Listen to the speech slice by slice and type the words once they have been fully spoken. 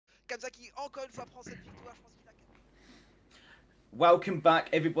Kamza qui encore une fois prend cette victoire. Je pense qu'il a... Welcome back,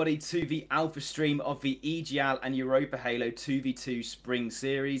 everybody, to the alpha stream of the EGL and Europa Halo 2v2 Spring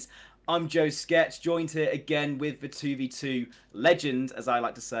Series. I'm Joe Sketch, joined here again with the 2v2 legend, as I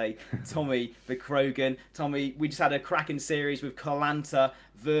like to say, Tommy the Krogan. Tommy, we just had a cracking series with Lanta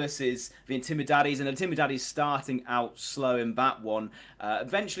versus the Intimidaddies, and the Intimidaddies starting out slow in that one.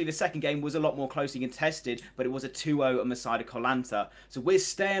 Eventually, the second game was a lot more closely contested, but it was a 2-0 on the side of Lanta. So we're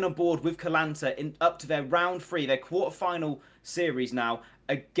staying on board with Lanta in up to their round 3, their quarter-final series now,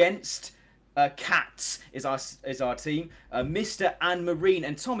 against Cats is our team, Mr. and Marine.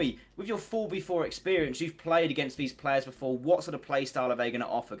 And Tommy, with your 4v4 experience, you've played against these players before. What sort of play style are they going to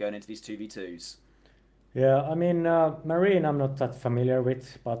offer going into these 2v2s? Yeah, I mean, Marine I'm not that familiar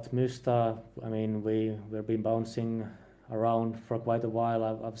with, but Musta, I mean, we've been bouncing around for quite a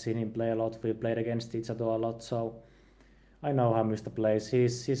while. I've seen him play a lot. We played against each other a lot, so I know how Musta plays.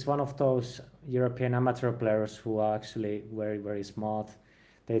 He's one of those European amateur players who are actually very, very smart.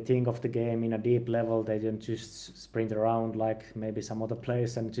 They think of the game in a deep level. They don't just sprint around like maybe some other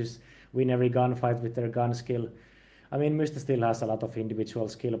players and just win every gunfight with their gun skill. I mean, Musta still has a lot of individual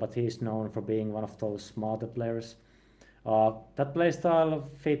skill, but he's known for being one of those smarter players. That playstyle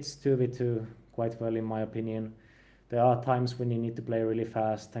fits 2v2 quite well, in my opinion. There are times when you need to play really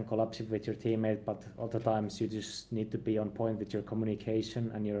fast and collapse it with your teammate, but other times you just need to be on point with your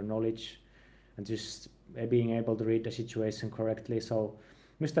communication and your knowledge and just being able to read the situation correctly. So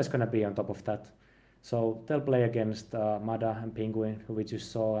Musta is going to be on top of that. So they'll play against Mada and Penguin, who we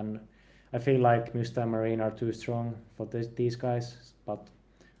just saw, and I feel like Musta and Marine are too strong for these guys, but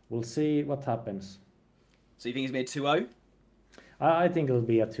we'll see what happens. So you think it's going to be a 2-0? I think it'll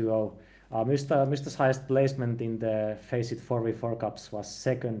be a 2-0. Musta's highest placement in the Face It 4v4 Cups was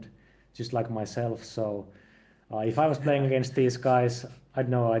second, just like myself. So if I was playing against these guys, I'd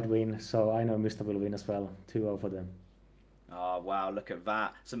know I'd win. So I know Musta will win as well. 2-0 for them. Oh wow! Look at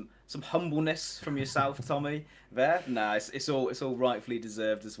that. Some humbleness from yourself, Tommy. There. No, it's all rightfully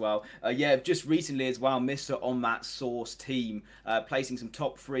deserved as well. Yeah, just recently as well, Mr. on that Source team, placing some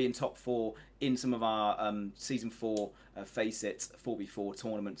top 3 and top 4 in some of our season 4 Face It 4v4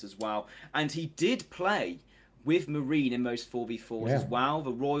 tournaments as well. And he did play with Marine in most 4v4s as well.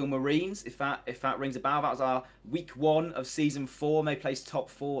 The Royal Marines, if that rings a bell, that was our week 1 of season 4. They placed top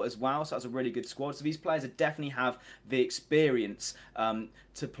 4 as well, so that's a really good squad. So these players definitely have the experience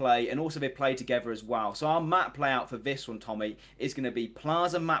to play, and also they play together as well. So our map layout for this one, Tommy, is going to be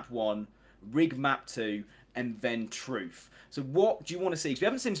Plaza map 1, Rig map 2, and then Truth. So what do you want to see? Because we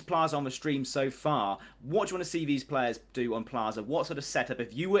haven't seen Plaza on the stream so far. What do you want to see these players do on Plaza? What sort of setup,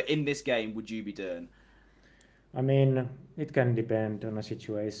 if you were in this game, would you be doing? I mean, it can depend on a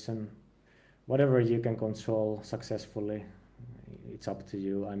situation. Whatever you can control successfully, it's up to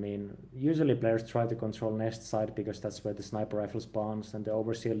you. I mean, usually players try to control nest side because that's where the sniper rifle spawns, and the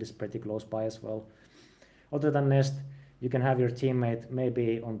overshield is pretty close by as well. Other than nest, you can have your teammate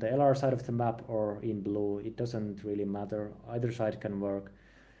maybe on the LR side of the map or in blue. It doesn't really matter. Either side can work.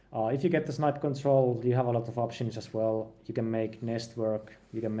 If you get the snipe control, you have a lot of options as well. You can make nest work,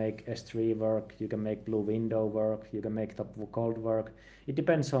 you can make S3 work, you can make blue window work, you can make top cold work. It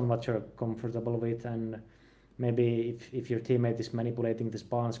depends on what you're comfortable with, and maybe if your teammate is manipulating the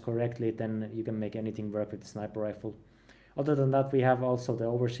spawns correctly, then you can make anything work with the sniper rifle. Other than that, we have also the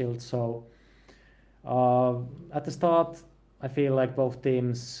overshield. So at the start, I feel like both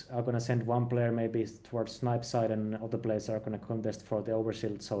teams are going to send one player maybe towards snipe side, and other players are going to contest for the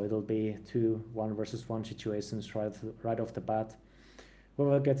overshield. So it'll be 2 1-versus-1 situations right off the bat.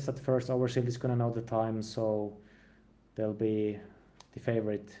 Whoever gets that first overshield is going to know the time, so they'll be the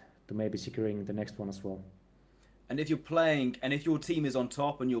favorite to maybe securing the next one as well. And if you're playing, and if your team is on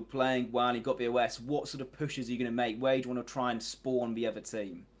top and you're playing well, you've got the OS, what sort of pushes are you going to make? Where do you want to try and spawn the other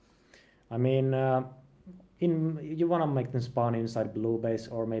team? I mean, you want to make them spawn inside blue base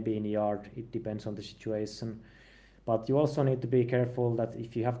or maybe in yard. It depends on the situation. But you also need to be careful that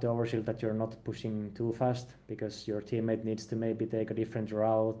if you have the overshield that you're not pushing too fast, because your teammate needs to maybe take a different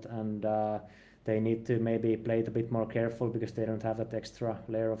route, and they need to maybe play it a bit more careful because they don't have that extra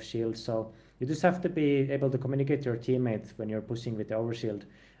layer of shield. So you just have to be able to communicate to your teammate when you're pushing with the overshield,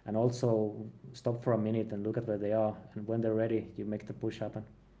 and also stop for a minute and look at where they are, and when they're ready, you make the push happen.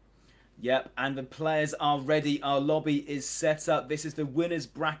 Yep, and the players are ready. Our lobby is set up. This is the winners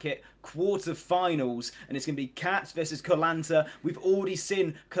bracket quarter-finals, and it's going to be Cats versus Lanta. We've already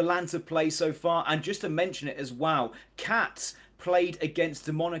seen Lanta play so far, and just to mention it as well, Cats played against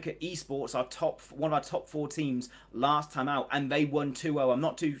Demonica Esports, one of our top 4 teams last time out, and they won 2-0. I'm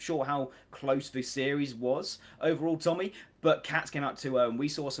not too sure how close the series was overall, Tommy, but Cats came out 2-0, and we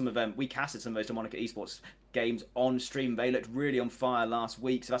saw some of them. We casted some of those Demonica Esports games on stream. They looked really on fire last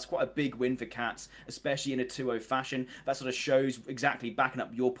week, so that's quite a big win for Cats, especially in a 2-0 fashion. That sort of shows exactly backing up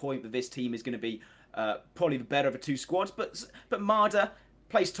your point that this team is going to be probably the better of the 2 squads, but Marder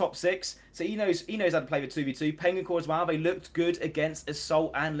plays top 6, so he knows how to play the 2v2. Penguin Core as well, they looked good against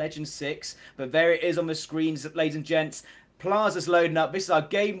Assault and Legend 6, but there it is on the screens, ladies and gents. Plaza's loading up. This is our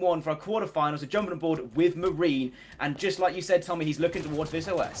game 1 for our quarterfinals. So jumping on board with Marine, and just like you said, Tommy, he's looking towards this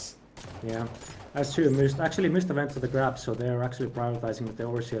OS. Yeah, that's true. Musta went for the grab, so they're actually prioritizing with the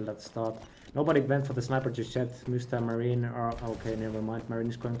overshield at the start. Nobody went for the sniper just yet. Musta and Marine are okay. Never mind. Marine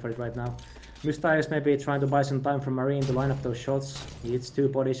is going for it right now. Musta is maybe trying to buy some time from Marine to line up those shots. He hits 2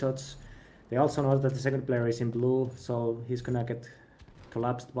 body shots. They also know that the second player is in blue, so he's gonna get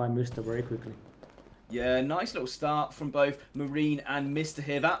collapsed by Musta very quickly. Yeah, nice little start from both Marine and Mr.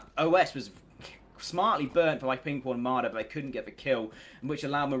 here. That OS was smartly burnt by Pinkwall and Marder, but they couldn't get the kill, which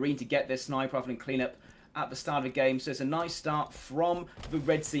allowed Marine to get their sniper off and clean up at the start of the game. So it's a nice start from the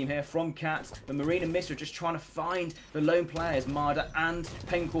red team here, from Cats. The Marine and Mr. are just trying to find the lone players, Marder and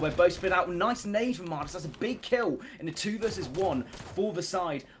Pinkwall. They're both split out. Nice nade from Marder, so that's a big kill in the 2 versus 1 for the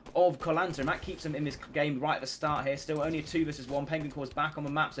side of Lanta, and that keeps them in this game right at the start here. Still only a 2 versus 1. Penguin Core's back on the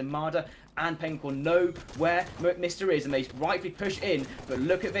map, so Marder and Penguin Core know where Mr. is, and they rightfully push in. But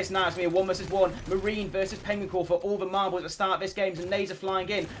look at this now, it's going to be a 1 versus 1. Marine versus Penguin Core for all the marbles at the start of this game. So nades are flying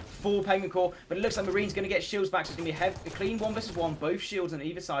in for Penguin Core, but it looks like Marine's going to get shields back, so it's going to be a clean 1 versus 1. Both shields on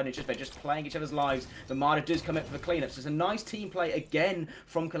either side, and they're just playing each other's lives. But Marder does come in for the cleanup, so it's a nice team play again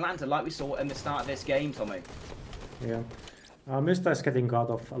from Lanta, like we saw in the start of this game, Tommy. Yeah. Musta is getting cut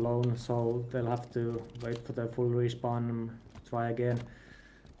off alone, so they'll have to wait for the full respawn and try again.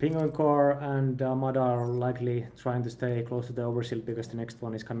 Penguin Core and Mada are likely trying to stay close to the overshield because the next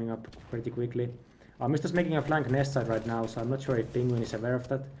one is coming up pretty quickly. Musta's making a flank nest side right now, so I'm not sure if Penguin is aware of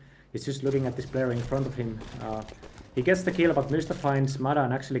that. He's just looking at this player in front of him. He gets the kill, but Musta finds Mada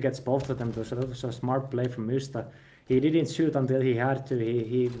and actually gets both of them, so that was a smart play from Musta. He didn't shoot until he had to.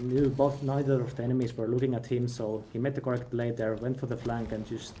 He knew neither of the enemies were looking at him, so he made the correct play there, went for the flank and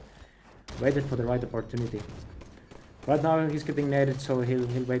just waited for the right opportunity. Right now he's getting naded, so he'll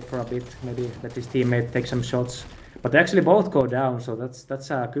wait for a bit, maybe let his teammate take some shots. But they actually both go down, so that's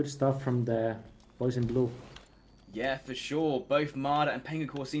good stuff from the boys in blue. Yeah, for sure. Both Marder and Penguin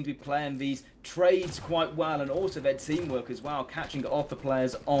Core seem to be playing these trades quite well, and also their teamwork as well, catching off the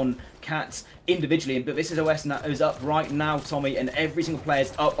players on Cats individually. But this is OS that is up right now, Tommy, and every single player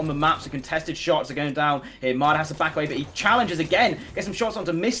is up on the map, so contested shots are going down here. Marder has to back away, but he challenges again, gets some shots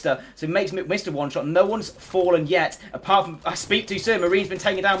onto Mr., so he makes Mr. one shot. No one's fallen yet, apart from, I speak too soon, Marine's been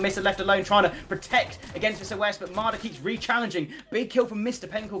taken down, Mr. left alone, trying to protect against this OS, but Marder keeps re-challenging. Big kill from Mr.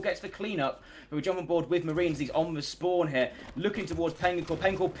 Penguin Core gets the cleanup, but we jump on board with Marines. He's on the spawn here, looking towards Penguin Core.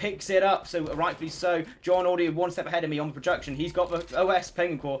 Penguin Core picks it up, so rightfully so. John already 1 step ahead of me on the production. He's got the OS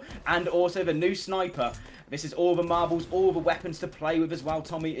Penguin Core and also the new sniper. This is all the marbles, all the weapons to play with as well,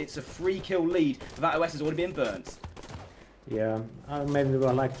 Tommy. It's a 3-kill lead, but that OS has already been burnt. Yeah, maybe we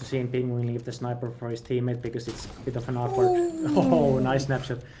would like to see Penguin leave the sniper for his teammate because it's a bit of an awkward... Oh, nice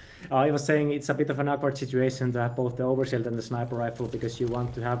snapshot. I was saying it's a bit of an awkward situation to have both the overshield and the sniper rifle because you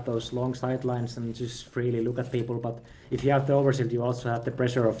want to have those long sightlines and just freely look at people, but if you have the overshield you also have the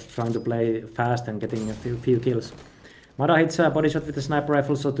pressure of trying to play fast and getting a few kills. Mada hits a body shot with the sniper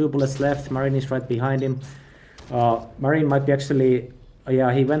rifle, so 2 bullets left. Marine is right behind him. Marine might be actually...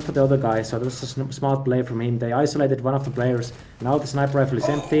 yeah, he went for the other guy, so that was a smart play from him. They isolated one of the players. Now the sniper rifle is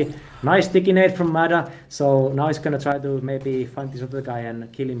empty. Nice sticky nade from Mada, so now he's gonna try to maybe find this other guy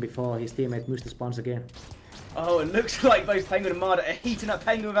and kill him before his teammate Musta spawns again. Oh, it looks like both Penguin and Marder are heating up.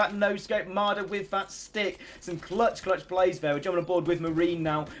 Penguin with that no-scope, Marder with that stick. Some clutch plays there. We're jumping on board with Marine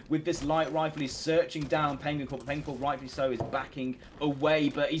now with this light rifle. He's searching down Penguin Core. Penguin Core, rightfully so, is backing away,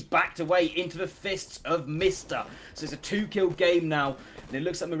 but he's backed away into the fists of Mr. So it's a 2-kill game now. And it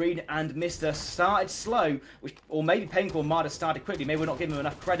looks like Marine and Mr. started slow, or maybe Penguin Core and Marder started quickly. Maybe we're not giving them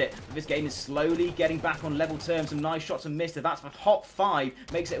enough credit. But this game is slowly getting back on level terms. Some nice shots from Mr. That's the hot 5.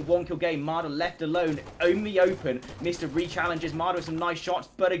 Makes it a 1-kill game. Marder left alone, only open. Mr. re-challenges Marder with some nice shots,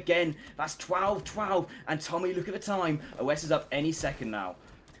 but again, that's 12-12. And Tommy, look at the time. OS is up any second now.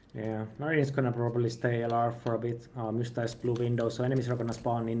 Yeah, Marine's gonna probably stay LR for a bit. Musta is blue window, so enemies are gonna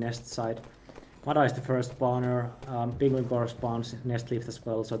spawn in nest side. Mada is the first spawner. Penguin Core spawns nest lift as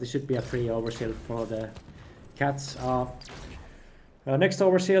well, so this should be a free overshield for the Cats. Next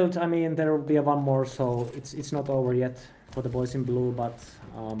overshield, I mean, there will be one more, so it's not over yet. for the boys in blue, but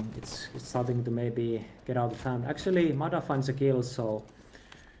it's starting to maybe get out of hand. Actually, Mada finds a kill, so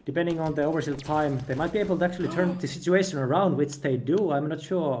depending on the overshield time, they might be able to actually turn the situation around, which they do. I'm not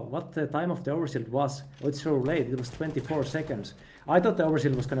sure what the time of the overshield was. Oh, it's so late, it was 24 seconds. I thought the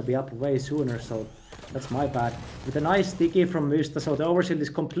overshield was going to be up way sooner, so that's my bad. With a nice sticky from Mysta, so the overshield is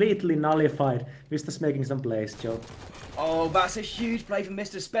completely nullified. Mysta's making some plays, Joe. Oh, that's a huge play for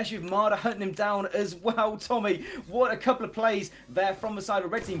Mr. Especially with Marder hunting him down as well, Tommy. What a couple of plays there from the side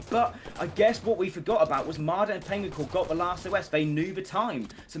of Red Team. But I guess what we forgot about was Marder and Penguin Core got the last OS. They knew the time.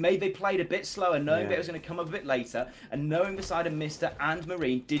 So maybe they played a bit slower, knowing that it was going to come up a bit later. And knowing the side of Mr. and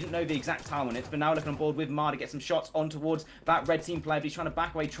Marine didn't know the exact time on it. But now looking on board with Marder, get some shots on towards that Red Team player. But he's trying to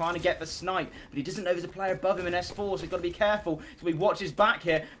back away, trying to get the snipe. But he doesn't know there's a player above him in S4, so he's got to be careful. So he watches back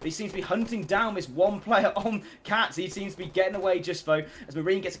here. But he seems to be hunting down this one player on Cats. He seems to be getting away just though, as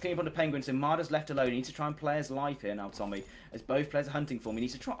Marine gets a clean up on the Penguin, so Marder's left alone. He needs to try and play his life here now, Tommy, as both players are hunting for him. He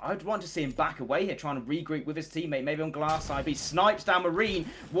needs to try. I'd want to see him back away here, trying to regroup with his teammate, maybe on glass side. But he snipes down Marine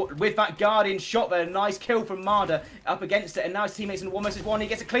with that Guardian shot there. Nice kill from Marder up against it, and now his teammate's in 1 versus 1. He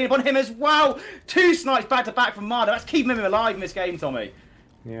gets a clean up on him as well. 2 snipes back to back from Marder. That's keeping him alive in this game, Tommy.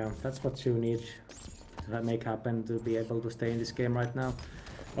 Yeah, that's what you need to make happen to be able to stay in this game right now.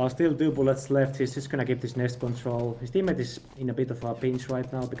 Still 2 bullets left. He's just gonna keep this nest control. His teammate is in a bit of a pinch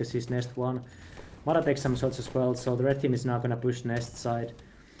right now because he's nest 1. Mara takes some shots as well, so the red team is now gonna push nest side.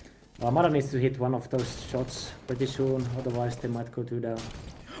 Mara needs to hit one of those shots pretty soon, otherwise they might go 2 down.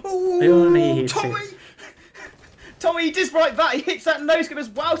 Ooh, He hits Tommy! it. Tommy, he does right that. He hits that no-scope as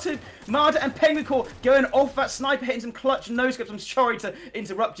well to Marder and Penguin Core going off that sniper, hitting some clutch no-scopes. I'm sorry to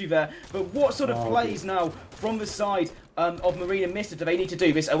interrupt you there, but what sort of plays now from the side of Marine and Mr. do they need to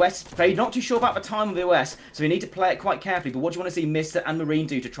do? This OS, they're not too sure about the time of the OS, so they need to play it quite carefully. But what do you want to see Mr. and Marine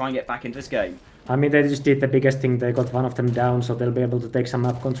do to try and get back into this game? I mean, they just did the biggest thing. They got one of them down, so they'll be able to take some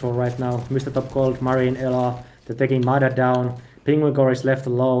map control right now. Mr. Top Gold, Marine, Ella, they're taking Marder down. Penguin Core is left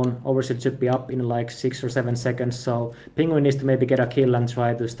alone. Overshield should be up in like 6 or 7 seconds, so Penguin needs to maybe get a kill and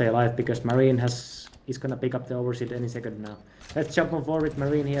try to stay alive because Marine is gonna pick up the Overshield any second now. Let's jump on forward with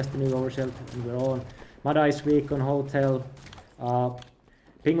Marine. He has the new Overshield and we're on. Mada is weak on Hotel.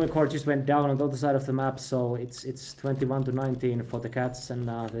 Penguin Core just went down on the other side of the map, so it's 21 to 19 for the Cats, and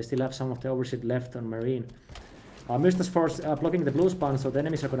they still have some of the Overshield left on Marine. Mysta's force blocking the blue spawn, so the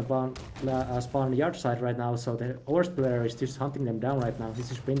enemies are going to spawn yard side right now, so the Over's player is just hunting them down right now. He's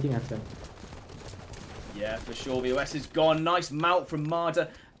just sprinting at them. Yeah, for sure. The OS is gone. Nice mount from Marder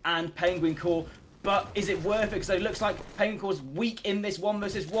and Penguin Core. But is it worth it? Because it looks like Penguin Core's weak in this 1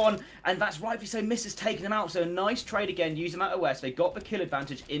 versus 1. And that's rightfully so. Mrs. taking them out. So a nice trade again. Use them at OS. They got the kill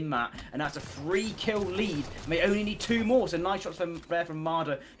advantage in that. And that's a 3-kill lead. And they only need 2 more. So nice shots there from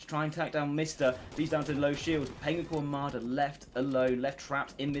Marder to try and take down Mr. These down to low shields. Penguin Core and Marder left alone. Left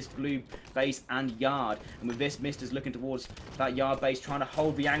trapped in this blue base and yard. And with this, Mr.'s looking towards that yard base. Trying to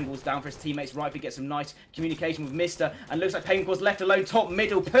hold the angles down for his teammates. Rightfully get some nice communication with Mr. And looks like Penguin Core's left alone. Top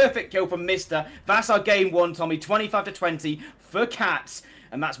middle. Perfect kill from Mr. That's our game 1, Tommy. 25 to 20 for Cats,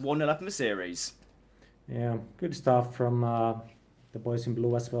 and that's 1-0 up in the series. Yeah, good stuff from the boys in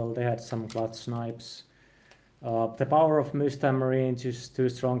blue as well. They had some clutch snipes. The power of Mysta Marine is just too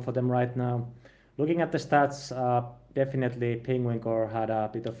strong for them right now. Looking at the stats, definitely Penguin Core had a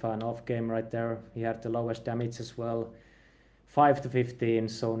bit of an off game right there. He had the lowest damage as well. 5 to 15,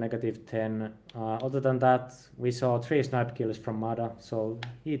 so -10. Other than that, we saw 3 snipe kills from Mada, so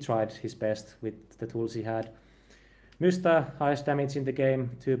he tried his best with the tools he had. Mysta, highest damage in the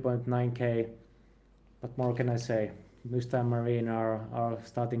game, 2.9k. What more can I say? Mysta and Marine are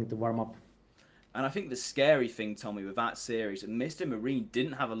starting to warm up. And I think the scary thing, Tommy, with that series, Mr. Marine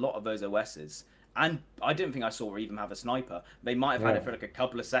didn't have a lot of those OSs. And I didn't think I saw her even have a sniper. They might have had it for like a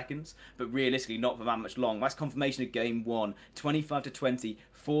couple of seconds, but realistically not for that much long. That's confirmation of game 1, 25 to 20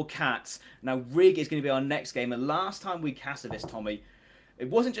 for Cats. Now Rig is going to be our next game, and last time we casted this, Tommy, it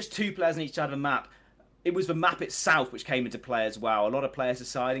wasn't just 2 players on each side of the map. It was the map itself which came into play as well. A lot of players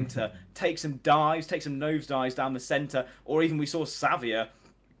deciding to take some dives, take some nose dives down the centre, or even we saw Savia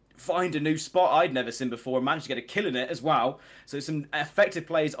find a new spot I'd never seen before and managed to get a kill in it as well. So some effective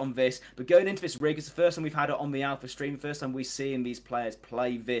plays on this. But going into this rig, it's the first time we've had it on the Alpha stream. First time we're seeing these players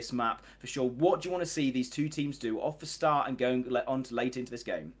play this map for sure. What do you want to see these 2 teams do off the start and going on to late into this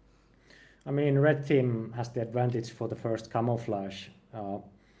game? I mean, red team has the advantage for the first camouflage.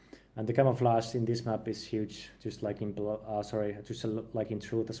 And the camouflage in this map is huge, just like in like in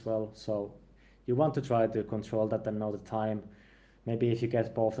Truth as well. So you want to try to control that and know the time. Maybe if you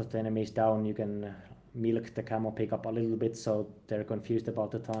get both of the enemies down, you can milk the camo pickup a little bit so they're confused about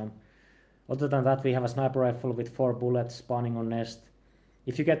the time. Other than that, we have a sniper rifle with 4 bullets spawning on nest.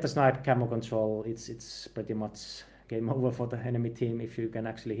 If you get the snipe camo control, it's pretty much game over for the enemy team if you can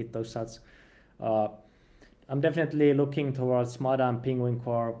actually hit those shots. I'm definitely looking towards Mada and Penguin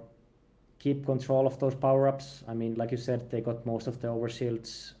Core. Keep control of those power-ups. I mean, like you said, they got most of the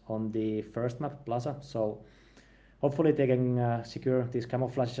overshields on the first map, Plaza, so hopefully they can secure these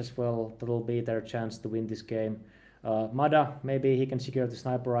camouflages as well. That'll be their chance to win this game. Mada, maybe he can secure the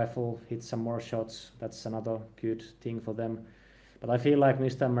sniper rifle, hit some more shots. That's another good thing for them. But I feel like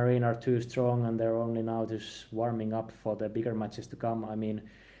Mr. and Marine are too strong and they're only now just warming up for the bigger matches to come. I mean,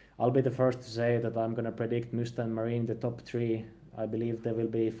 I'll be the first to say that I'm going to predict Mr. and Marine the top 3. I believe they will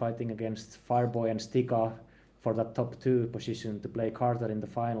be fighting against Fireboy and Stika for that top 2 position to play Carter in the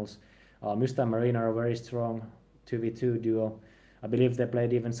finals. Mr. and Marine are a very strong 2v2 duo. I believe they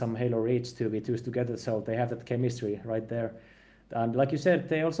played even some Halo Reach 2v2s together, so they have that chemistry right there. And like you said,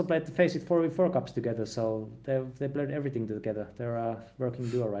 they also played the Face It 4v4 Cups together, so they played everything together. They're a working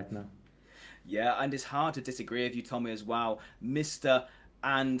duo right now. Yeah, and it's hard to disagree with you, Tommy, as well. Mr.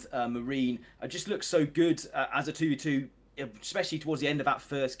 and Marine just look so good as a 2v2, especially towards the end of that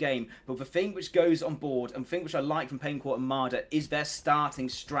first game. But the thing which goes on board, and the thing which I like from Paincourt and Marder, is their starting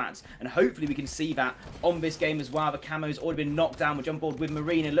strats. And hopefully we can see that on this game as well. The camo's already been knocked down. We jump on board with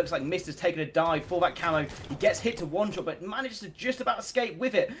Marine. It looks like Mister's taken a dive for that camo. He gets hit to one shot, but manages to just about escape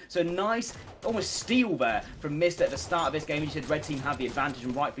with it. So nice, almost steal there from Mister at the start of this game. He said Red Team had the advantage,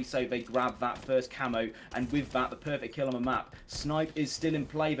 and rightfully so, they grabbed that first camo. And with that, the perfect kill on the map. Snipe is still in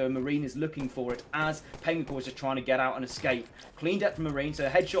play, though. Marine is looking for it as Paincourt is just trying to get out and escape. Cleaned up from Marine, so a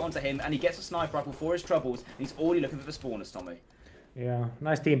headshot onto him, and he gets a sniper rifle for his troubles, and he's already looking for the spawners, Tommy. Yeah,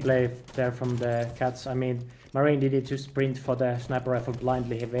 nice team play there from the Cats. I mean, Marine didn't just sprint for the sniper rifle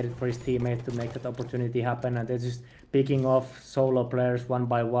blindly. He waited for his teammate to make that opportunity happen, and they're just picking off solo players one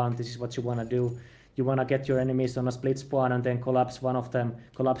by one. This is what you want to do. You want to get your enemies on a split spawn and then collapse one of them,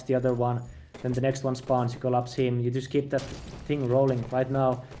 collapse the other one. Then the next one spawns, you collapse him. You just keep that thing rolling. Right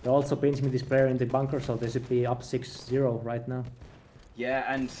now, they're also pinching this player in the bunker, so they should be up 6-0 right now.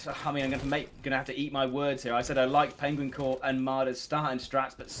 Yeah, and I mean, I'm gonna have to eat my words here. I said I liked Penguin Court and Marder's starting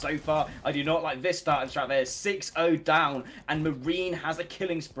strats, but so far I do not like this starting strat. They're 6-0 down, and Marine has a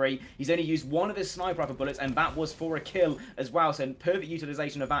killing spree. He's only used one of his sniper rifle bullets, and that was for a kill as well. So perfect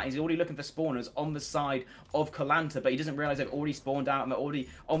utilization of that. He's already looking for spawners on the side of Lanta, but he doesn't realize they've already spawned out and they're already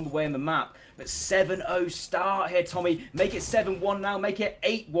on the way on the map. But 7-0 start here, Tommy. Make it 7-1 now. Make it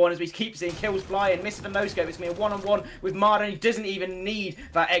 8-1 as we keep seeing kills flying. Misses the no-scope. It's going to be a one-on-one with Marder, and he doesn't even need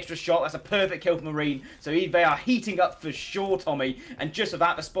that extra shot. That's a perfect kill for Marine. So they are heating up for sure, Tommy. And just for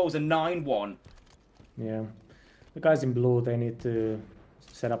that, the spoils are 9-1. Yeah. The guys in blue, they need to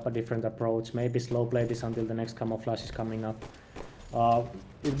set up a different approach. Maybe slow play this until the next camouflage is coming up.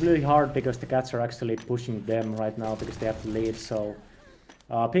 It's really hard because the Cats are actually pushing them right now because they have to lead. So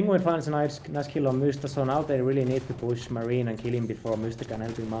Penguin finds a nice kill on Musta, so now they really need to push Marine and kill him before Musta can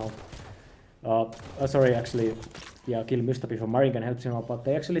help him out. Sorry, actually, yeah, kill Musta before Marine can help him out, but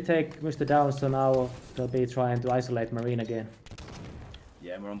they actually take Musta down, so now they'll be trying to isolate Marine again.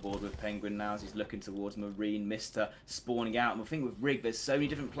 Yeah, we're on board with Penguin now as he's looking towards Marine. Mister spawning out. And the thing with Rig, there's so many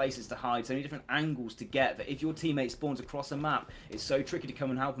different places to hide, so many different angles to get, that if your teammate spawns across a map, it's so tricky to come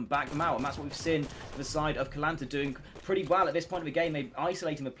and help and back them out. And that's what we've seen the side of Lanta doing pretty well at this point of the game. They're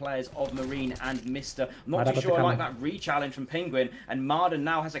isolating the players of Marine and Mister. I'm not too sure I like that re-challenge from Penguin. And Marder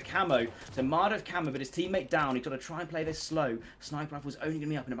now has a camo. So Marder has camo, but his teammate down. He's got to try and play this slow. Sniper rifle's only going to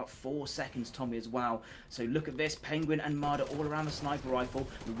be up in about 4 seconds, Tommy, as well. So look at this. Penguin and Marder all around the sniper rifle.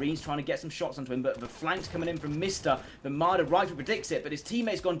 Marine's trying to get some shots onto him, but the flank's coming in from Mister. The Marder rightly predicts it, but his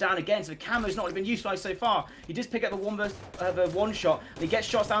teammate's gone down again, so the camo's not been utilised so far. He does pick up the one shot, and he gets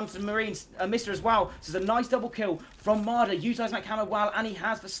shots down to Marine's Mister as well. So it's a nice double kill from Marder, utilising that camo well, and he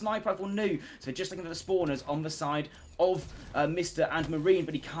has the sniper rifle new. So just looking for the spawners on the side of Mister and Marine,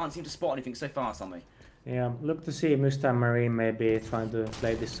 but he can't seem to spot anything so far, Tommy. Yeah, look to see Musta and Marine maybe trying to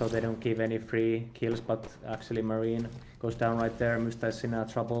play this so they don't give any free kills, but actually Marine goes down right there. Musta is in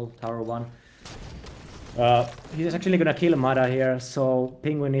trouble, Tower 1. He's actually gonna kill Mada here, so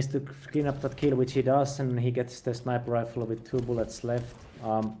Penguin needs to clean up that kill, which he does, and he gets the sniper rifle with 2 bullets left.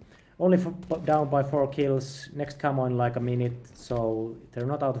 Only down by 4 kills, next camo in like a minute, so they're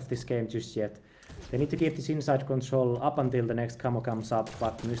not out of this game just yet. They need to keep this inside control up until the next camo comes up,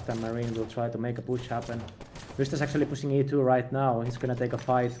 but Musta and Marine will try to make a push happen. Musta's actually pushing E2 right now. He's gonna take a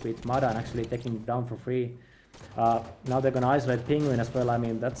fight with Mada and actually taking him down for free. Now they're gonna isolate Penguin as well. I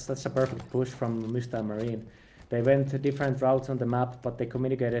mean, that's a perfect push from Musta and Marine. They went different routes on the map, but they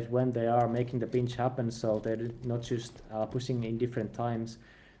communicated when they are making the pinch happen, so they're not just pushing in different times.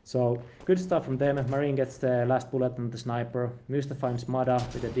 So good stuff from them. Marine gets the last bullet on the sniper. Musta finds Mada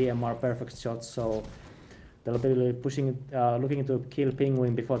with a DMR perfect shot, so they'll be pushing, looking to kill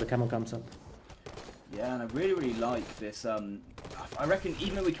Penguin before the camo comes up. Yeah, and I really like this. I reckon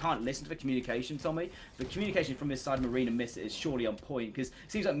even though we can't listen to the communication, Tommy, the communication from this side, Marine and Mister, is surely on point, because it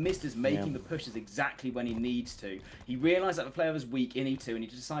seems like Mister's making the pushes exactly when he needs to. He realised that the player was weak in E2, and he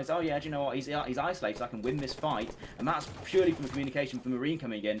decides, oh yeah, do you know what, he's isolated, I can win this fight, and that's purely from the communication from Marine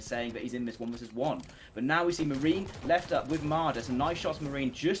coming in, saying that he's in this 1v1. But now we see Marine left up with Marder, some nice shots from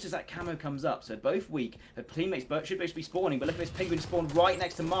Marine just as that camo comes up, so both weak, the teammates should both be spawning, but look at this Penguin spawn right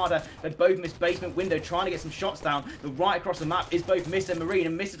next to Marder, they're both missed basement window, trying to get some shots down, but right across the map is both Mister and Marine,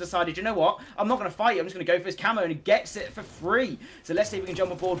 and Mister decided, you know what, I'm not going to fight you, I'm just going to go for his camo, and he gets it for free. So let's see if we can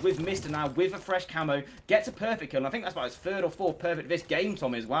jump on board with Mister now, with a fresh camo, gets a perfect kill, and I think that's about his third or fourth perfect this game,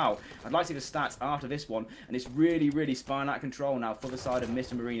 Tommy, as well. I'd like to see the stats after this one, and it's really spiraling out of control now for the side of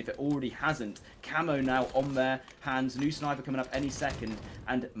Mister Marine, if it already hasn't. Camo now on their hands, new sniper coming up any second,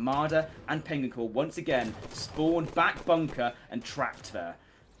 and Marder and Penguin Core once again spawned back bunker and trapped there.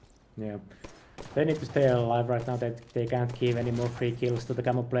 Yeah. They need to stay alive right now. They can't give any more free kills to the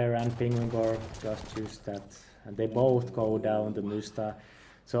camo player, and Penguin Core just choose that. And they both go down to Musta.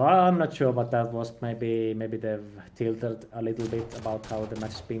 So I'm not sure, but that was maybe they've tilted a little bit about how the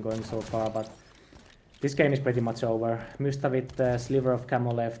match has been going so far, but this game is pretty much over. Musta with the sliver of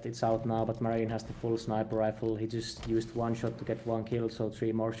camo left, it's out now, but Marine has the full sniper rifle. He just used one shot to get one kill, so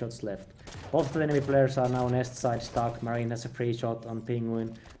 3 more shots left. Both of the enemy players are now nest side stuck. Marine has a free shot on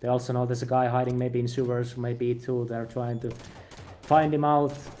Penguin. They also know there's a guy hiding maybe in sewers, maybe E2. They're trying to find him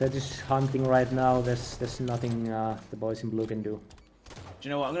out. They're just hunting right now. There's nothing the boys in blue can do. Do you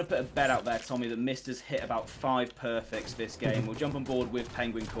know what? I'm going to put a bet out there, Tommy, that Mister's hit about 5 perfects this game. We'll jump on board with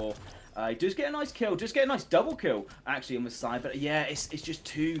Penguin Core. He does get a nice kill, does get a nice double kill, actually, on the side. But yeah, it's just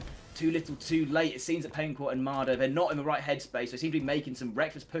too little too late. It seems that Penguin Core and Marder, they're not in the right headspace. They seem to be making some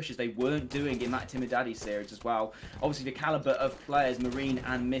reckless pushes they weren't doing in that Timidaddy series as well. Obviously, the caliber of players, Marine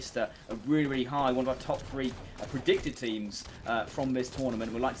and Mister, are really high. One of our top 3 predicted teams from this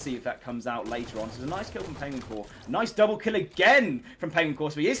tournament. We'd like to see if that comes out later on. So it's a nice kill from Penguin Core. Nice double kill again from Penguin Core.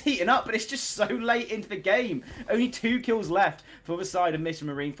 So he is heating up, but it's just so late into the game. Only 2 kills left for the side of Mister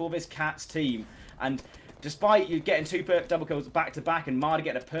Marine, for this Cats team. And despite you getting 2 double kills back to back and Marder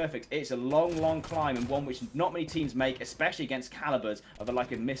getting a perfect, it's a long climb, and one which not many teams make, especially against calibers of the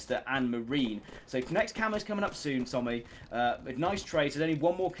like of Mister and Marine. So next camo's coming up soon, Tommy. With nice trades, there's only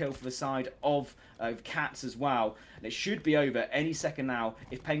 1 more kill for the side of Cats as well. And it should be over any second now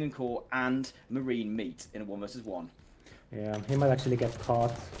if Penguin Core and Marine meet in a 1v1. Yeah, he might actually get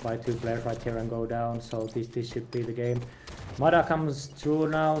caught by 2 players right here and go down, so this should be the game. Mada comes through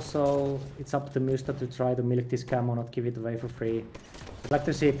now, so it's up to Musta to try to milk this camo, not give it away for free. I'd like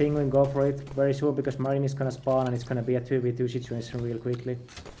to see Penguin go for it very soon, because Marine is gonna spawn and it's gonna be a 2v2 situation real quickly.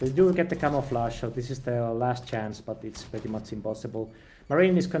 They do get the camouflage, so this is their last chance, but it's pretty much impossible.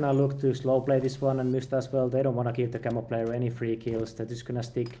 Marine is gonna look to slow play this one, and Musta as well. They don't wanna give the camo player any free kills. They're just gonna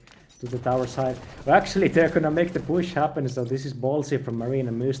stick to the tower side. Well, actually, they're gonna make the push happen, so this is ballsy from Marine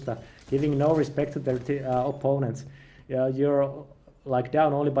and Musta, giving no respect to their opponents. You're like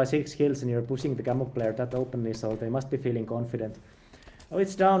down only by 6 kills and you're pushing the camo player that openly, so they must be feeling confident. Oh,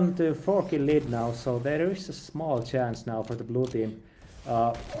 it's down to 4 kill lead now, so there is a small chance now for the blue team.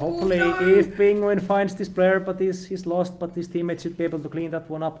 Hopefully, if Penguin finds this player, but he's lost, but his teammates should be able to clean that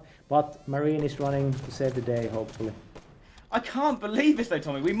one up. But Marine is running to save the day, hopefully. I can't believe this though,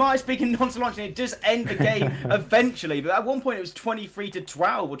 Tommy. We might speak in nonchalant and it just end the game eventually. But at one point it was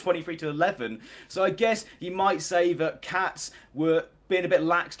 23-12 or 23-11. So I guess you might say that Cats were being a bit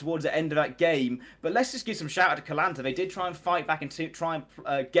lax towards the end of that game. But let's just give some shout out to Lanta. They did try and fight back and try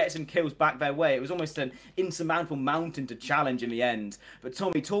and get some kills back their way. It was almost an insurmountable mountain to challenge in the end. But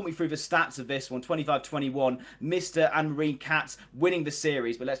Tommy, talk me through the stats of this one. 25-21, Mister and Marine Cats winning the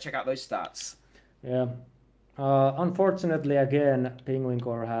series. But let's check out those stats. Yeah. Unfortunately, again, Penguin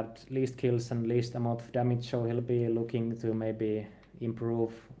Core had least kills and least amount of damage, so he'll be looking to maybe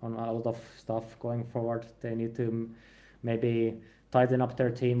improve on a lot of stuff going forward. They need to maybe tighten up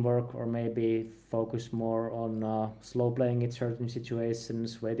their teamwork, or maybe focus more on slow playing in certain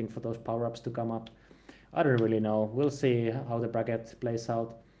situations, waiting for those power-ups to come up. I don't really know. We'll see how the bracket plays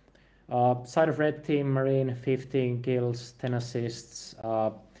out. Side of red team, Marine, 15 kills, 10 assists.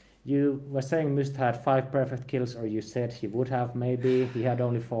 You were saying Must had 5 perfect kills, or you said he would have, maybe. He had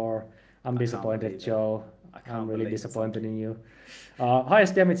only 4. I'm disappointed, Joe. I'm really disappointed in you.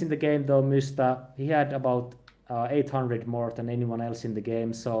 Highest damage in the game, though, Musta. He had about 800 more than anyone else in the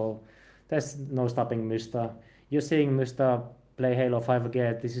game, so there's no stopping Musta. You're seeing Musta play Halo 5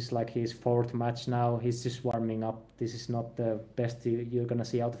 again. This is like his 4th match now. He's just warming up. This is not the best you're gonna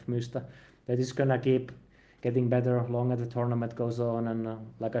see out of Musta. They're just gonna keep getting better longer the tournament goes on, and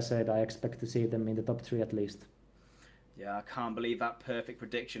like I said, I expect to see them in the top 3 at least. Yeah, I can't believe that perfect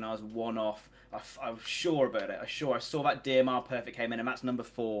prediction. I was one off. I was sure about it. I saw that DMR perfect came in, and that's number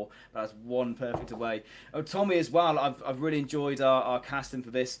 4, but I was one perfect away. Oh, Tommy as well. I've really enjoyed our casting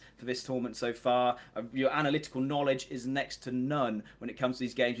for this tournament so far. Your analytical knowledge is next to none when it comes to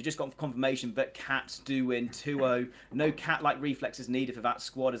these games. We just got confirmation that Cats do win 2-0. No cat-like reflexes needed for that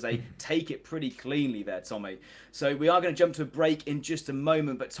squad as they take it pretty cleanly there, Tommy. So we are going to jump to a break in just a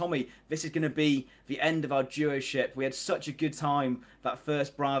moment. But Tommy, this is going to be the end of our duo ship. We had such a good time that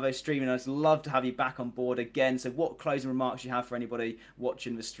first Bravo stream, and I'd love to have you back on board again. So what closing remarks you have for anybody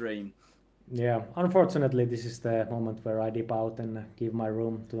watching the stream? Yeah, unfortunately, this is the moment where I dip out and give my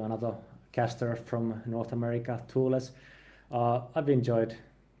room to another caster from North America, Tooles. I've enjoyed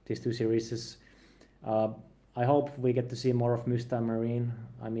these 2 series. I hope we get to see more of Musta and Marine.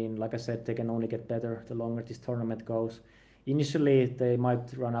 I mean, like I said, they can only get better the longer this tournament goes. Initially, they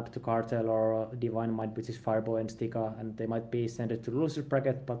might run up to Cartel or Divine Mind, which is Fireboy and Stika, and they might be sent to the loser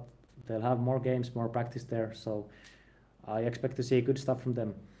bracket, but they'll have more games, more practice there, so I expect to see good stuff from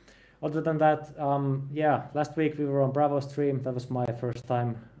them. Other than that, yeah, last week we were on Bravo stream. That was my first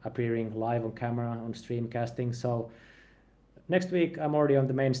time appearing live on camera on stream casting, so next week I'm already on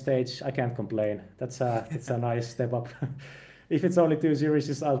the main stage. I can't complain. That's a nice step up. If it's only 2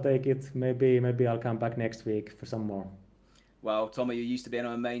 series, I'll take it. Maybe I'll come back next week for some more. Well, Tommy, you used to be on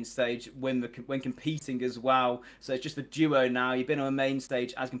a main stage when competing as well. So it's just a duo now. You've been on a main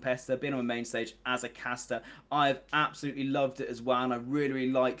stage as a competitor, been on a main stage as a caster. I've absolutely loved it as well, and I really,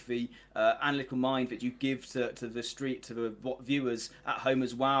 really like the analytical mind that you give to the viewers at home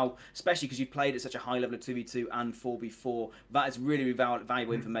as well, especially because you've played at such a high level of 2v2 and 4v4. That is really, really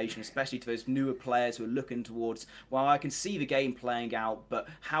valuable information, especially to those newer players who are looking towards, well, I can see the game playing out, but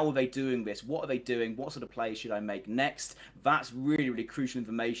how are they doing this? What are they doing? What sort of plays should I make next? That's really, really crucial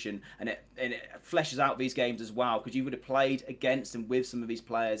information, and it fleshes out these games as well, because you would have played against and with some of these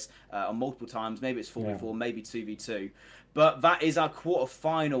players on multiple times. Maybe it's 4v4, maybe 2v2. But that is our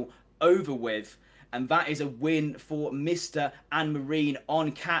quarter-final over with, and that is a win for Mr. and Marine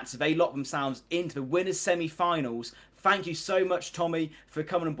on Cats. They lock themselves into the winners' semi-finals. Thank you so much, Tommy, for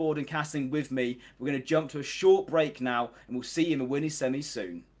coming on board and casting with me. We're going to jump to a short break now, and we'll see you in the winners' semi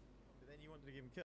soon.